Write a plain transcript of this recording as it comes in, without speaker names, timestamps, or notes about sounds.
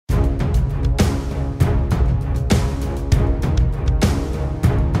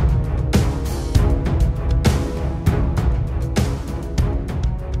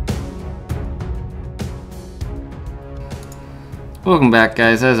Welcome back,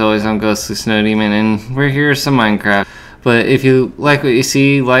 guys. As always, I'm Ghostly Snow Demon, and we're here with some Minecraft. But if you like what you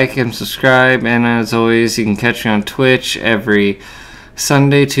see, like and subscribe, and as always, you can catch me on Twitch every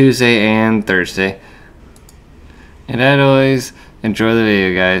Sunday, Tuesday, and Thursday. And as always, enjoy the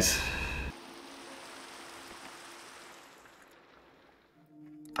video, guys.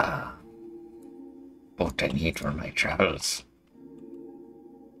 What I need for my travels.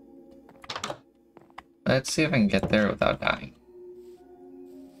 Let's see if I can get there without dying.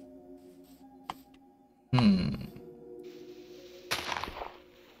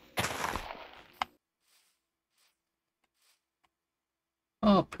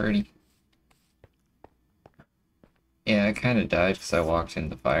 Oh, pretty. Yeah, I kind of died because I walked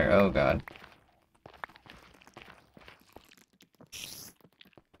into fire. Oh, God.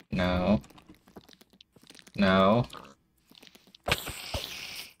 No. No.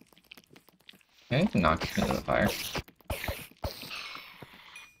 Okay, knocked into the fire.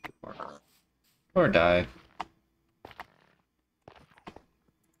 Or die.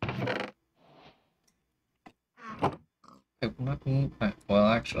 Well,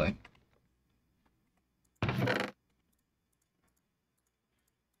 actually.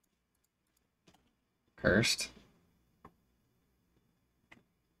 Cursed.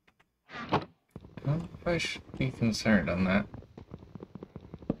 I don't know if I should be concerned on that.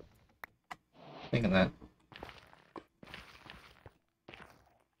 Thinking that.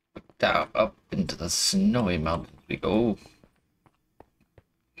 Down, up into the snowy mountains we go.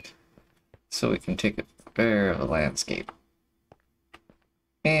 So we can take a fair of the landscape.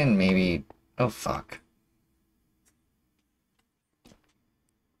 And maybe... oh, fuck.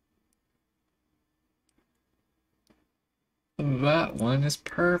 That one is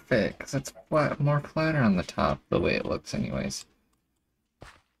perfect, because it's flat, more flatter on the top, the way it looks anyways.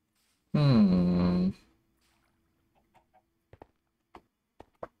 There's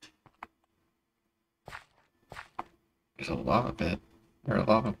a lava pit. Or a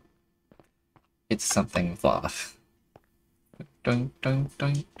lava... it's something with lava. Doink, doink,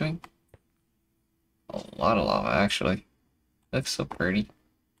 doink, doink. A lot of lava, actually. Looks so pretty.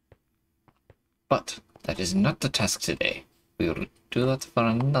 But that is not the task today. We will do that for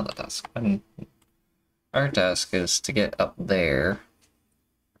another task. And our task is to get up there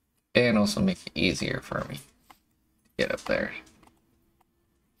and also make it easier for me to get up there.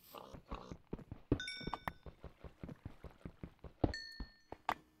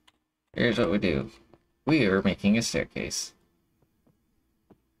 Here's what we do. We are making a staircase.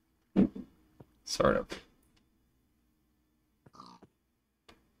 Sort of.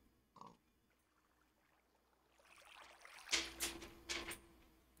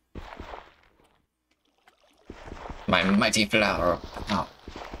 My mighty flower. Oh.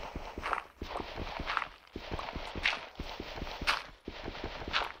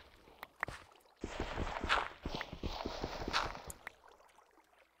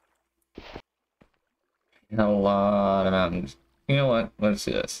 A lot of mountains. You know what? Let's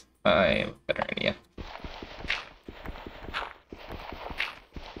do this. I have a better idea.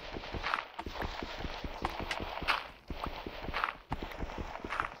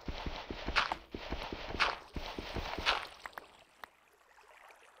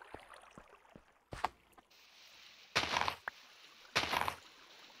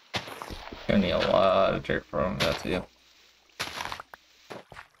 Gonna need a lot of dirt for that to do.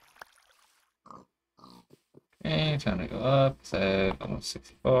 Okay, time to go up. So almost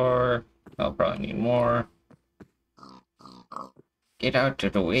 64. I'll probably need more. Get out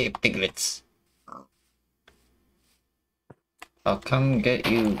of the way, piglets. I'll come get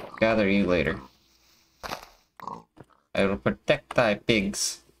you, gather you later. I will protect thy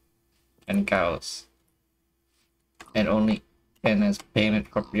pigs and cows. And as payment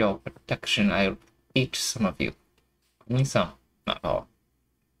for your protection, I'll eat some of you. Only some, not all.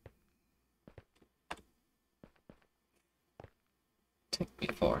 Take me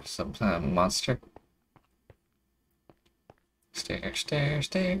for some monster. Stairs, stairs,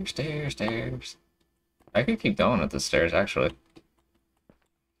 stairs, stairs, stairs. I could keep going with the stairs, actually.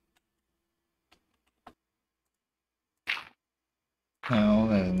 No,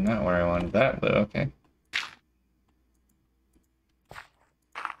 that's not where I wanted that, but okay.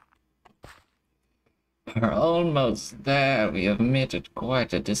 We're almost there. We have made it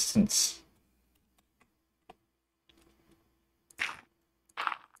quite a distance.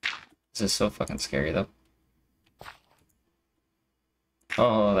 This is so fucking scary, though.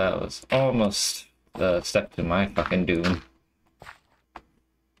 Oh, that was almost the step to my fucking doom.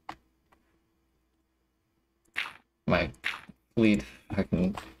 My fleet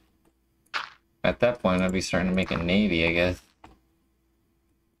fucking... at that point, I'd be starting to make a navy, I guess.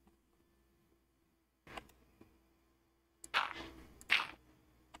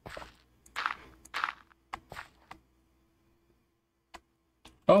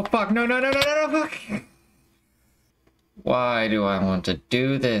 Oh fuck, no, no, no, no, no, no, fuck! Why do I want to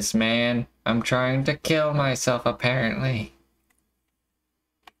do this, man? I'm trying to kill myself, apparently.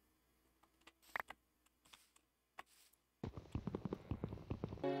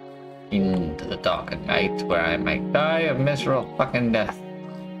 Into the dark at night, where I might die a miserable fucking death.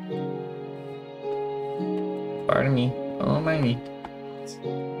 Pardon me. Oh, my me.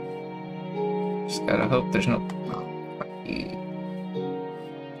 Just gotta hope there's no... Oh, fuck you.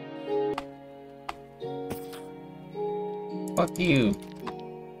 Fuck you.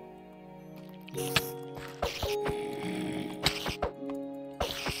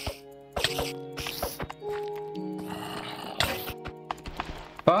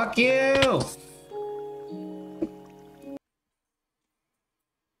 Fuck you!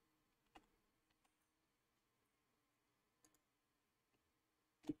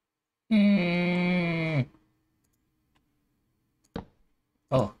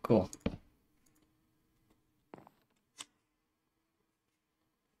 Oh, cool.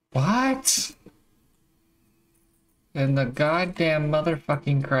 What? And the goddamn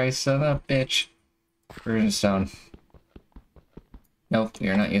motherfucking Christ son of a bitch. We're using stone. Nope,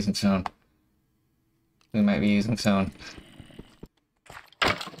 you're not using stone. We might be using stone.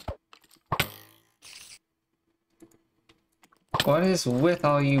 What is with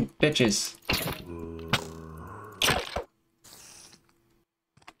all you bitches?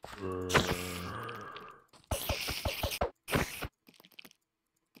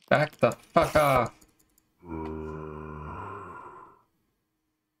 Back the fuck off! Did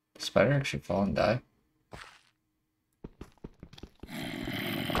the spider actually fall and die?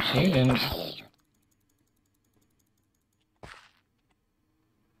 He didn't.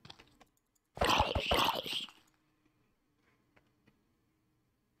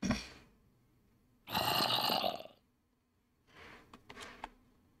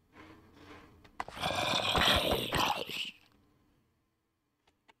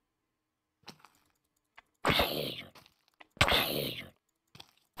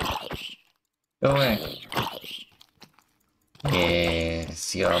 Go away.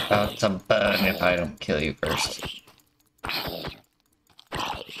 Yes, you're about to burn if I don't kill you first.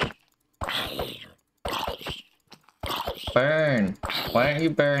 Burn! Why aren't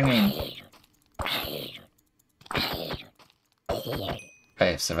you burning? I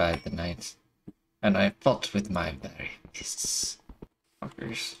have survived the night, and I fought with my very fists.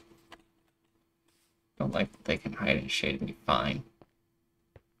 Fuckers. Don't like that they can hide in shade and be fine.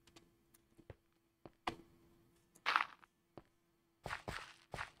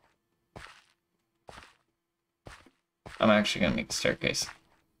 I'm actually gonna make a staircase.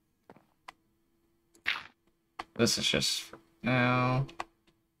 This is just for now.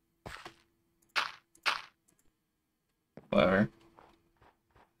 Whatever.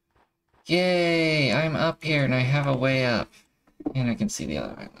 Yay! I'm up here and I have a way up. And I can see the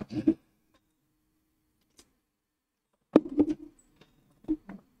other island.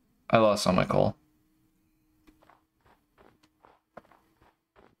 I lost all my coal.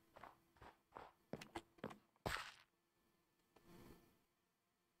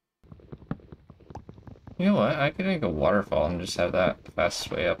 You know what? I could make a waterfall and just have that the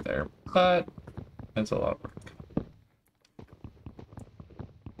fastest way up there, but it's a lot of work.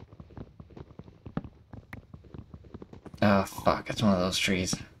 Oh fuck, it's one of those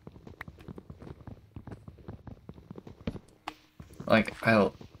trees. Like, I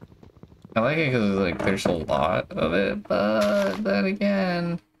like it because like there's a lot of it, but then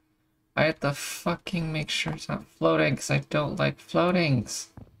again, I have to fucking make sure it's not floating because I don't like floatings.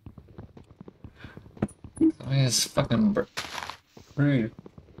 It's fucking rude.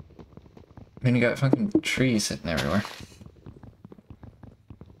 I mean, you got fucking trees sitting everywhere.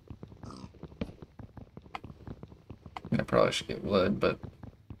 I probably should get wood, but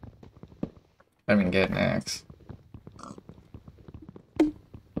I mean, get an axe.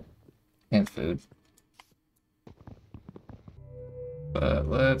 And food. But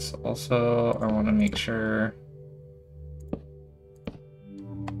let's also, I want to make sure.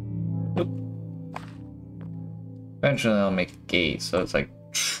 Oop. Eventually I'll make a gate, so it's like,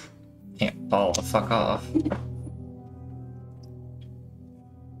 can't fall the fuck off.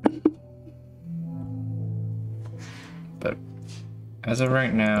 But as of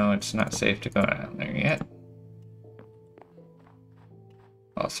right now, it's not safe to go down there yet.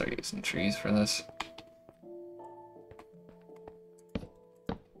 I'll start using trees for this.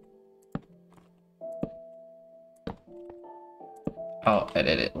 I'll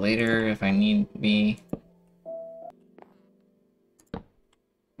edit it later if I need be.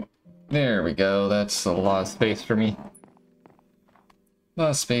 There we go, that's a lot of space for me.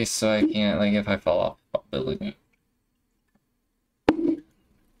 of space, so I can't, like, if I fall off a building.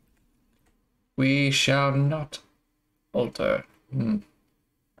 We shall not alter.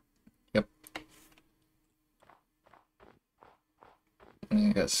 Yep.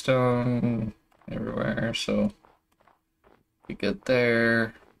 You got stone everywhere, so be good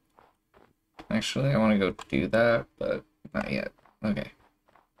there. Actually, I want to go do that, but not yet. Okay.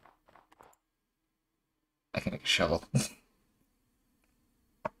 I can make a shovel.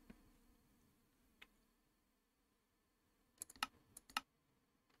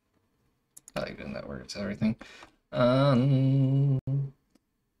 I like doing that where it's everything. Okay,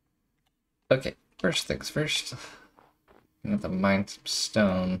 first things first. I'm gonna have to mine some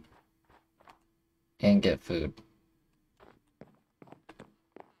stone and get food.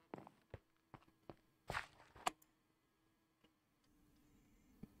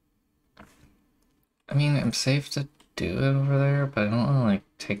 I mean, I'm safe to do it over there, but I don't want to, like,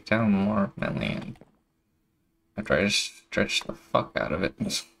 take down more of my land after I just stretch the fuck out of it.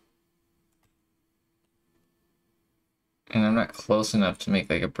 And I'm not close enough to make,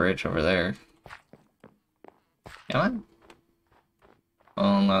 like, a bridge over there. Am I?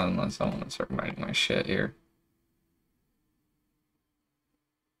 Oh, not unless I want to start mining my shit here.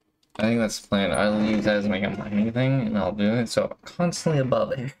 I think that's the plan. I'll use that as like a mining thing, and I'll do it so I'm constantly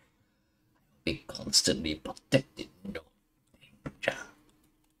above it. Be constantly protected. No danger.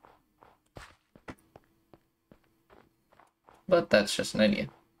 But that's just an idea.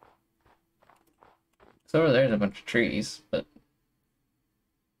 So over there's a bunch of trees, but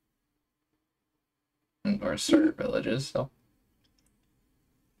or certain villages, so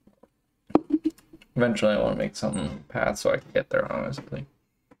eventually I want to make some path so I can get there, honestly.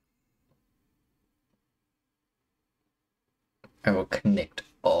 I will connect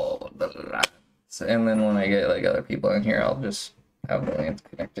all of the lands, and then when I get like other people in here, I'll just have the lands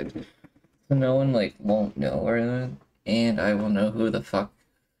connected. So no one like won't know where they're, and I will know who the fuck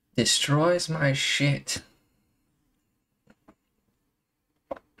destroys my shit.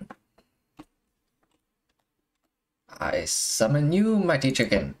 I summon you, mighty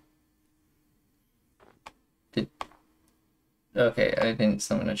chicken. Okay, I didn't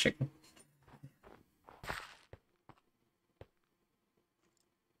summon a chicken.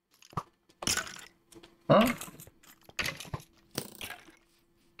 Huh?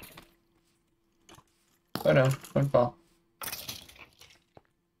 Oh no, don't fall.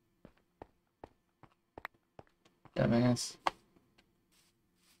 Dumbass.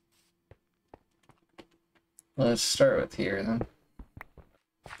 Let's start with here then.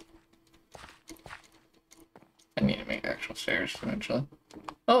 I need to make actual stairs eventually.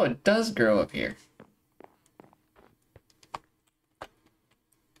 Oh, it does grow up here.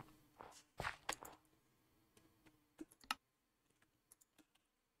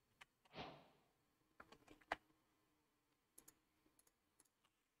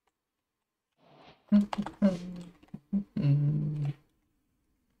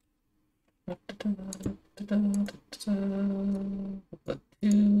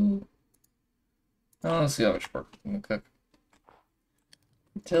 Oh, let's see how much work we can cook.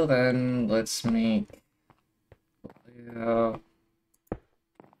 Until then, let's make layout.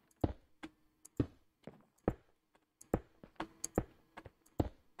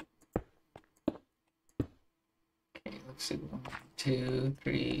 Okay, let's see. 1, 2,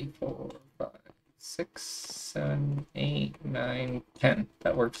 3, 4, 5, 6, 7, 8, 9, 10.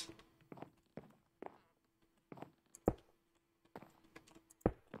 That works.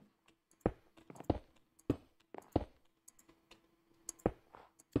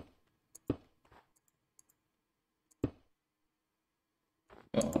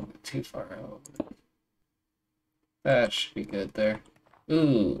 Oh, too far out. That should be good there.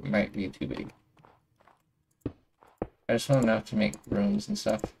 Ooh, might be too big. I just want enough to make rooms and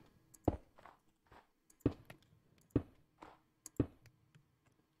stuff.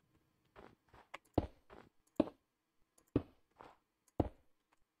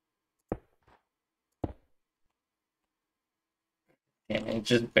 Damn it,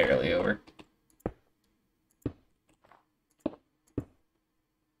 just barely over.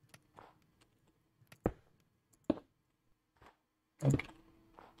 Okay.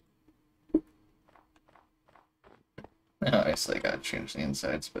 Now I still gotta change the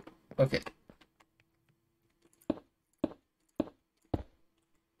insides, but okay.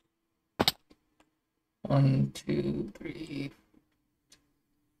 One, two, three.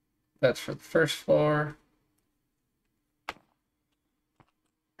 That's for the first floor.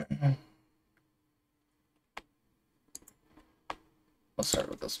 I'll start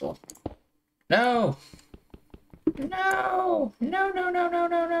with this wall. No! No! No, no, no, no,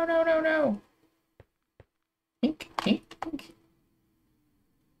 no, no, no, no, no! Ink, ink, ink.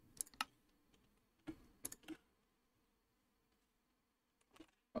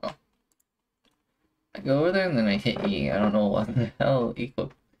 Oh. I go over there and then I hit E. I don't know what the hell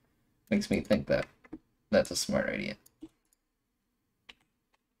equal makes me think that that's a smart idea.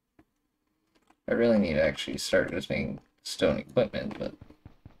 I really need to actually start just making stone equipment, but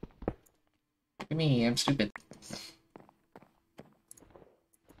look at me, I'm stupid.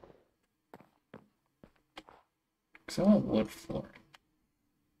 So I want wood flooring.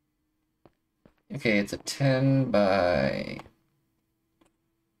 Okay, it's a 10 by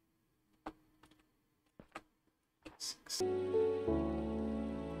 6. So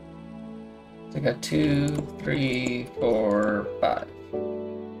I got 2, 3, 4, 5.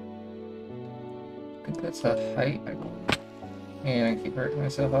 I think that's the height. And I keep hurting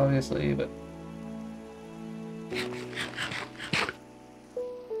myself, obviously, but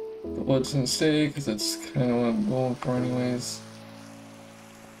the wood's gonna stay because it's kind of what I'm going for, anyways.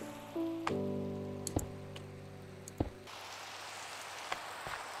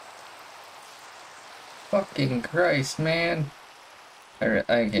 Fucking Christ, man! Okay,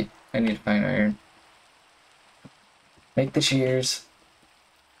 I need to find iron. Make the shears.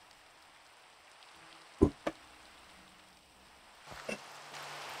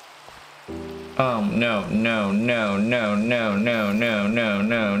 No, no, no, no, no, no, no, no,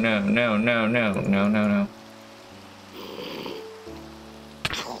 no, no, no, no, no, no, no, no.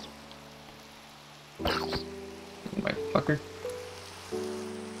 My fucker.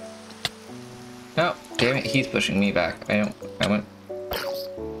 Oh, damn it, he's pushing me back. I went.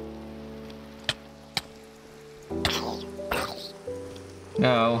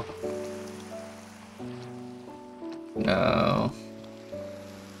 No. No.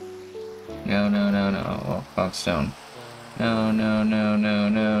 No, no, no, no. Oh, Fogstone. No, no, no, no,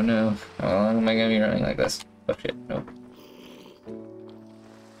 no, no. How long am I gonna be running like this? Oh shit, no.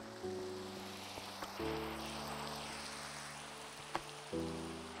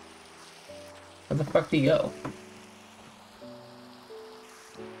 Where the fuck do you go?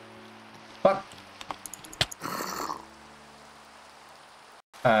 Fuck!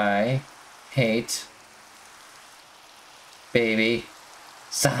 I hate baby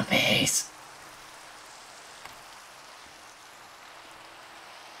zombies.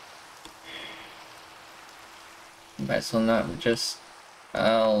 Might as well not just...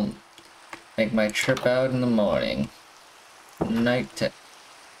 I'll make my trip out in the morning.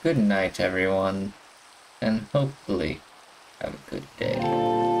 Good night, everyone. And hopefully have a good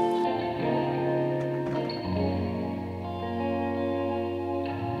day.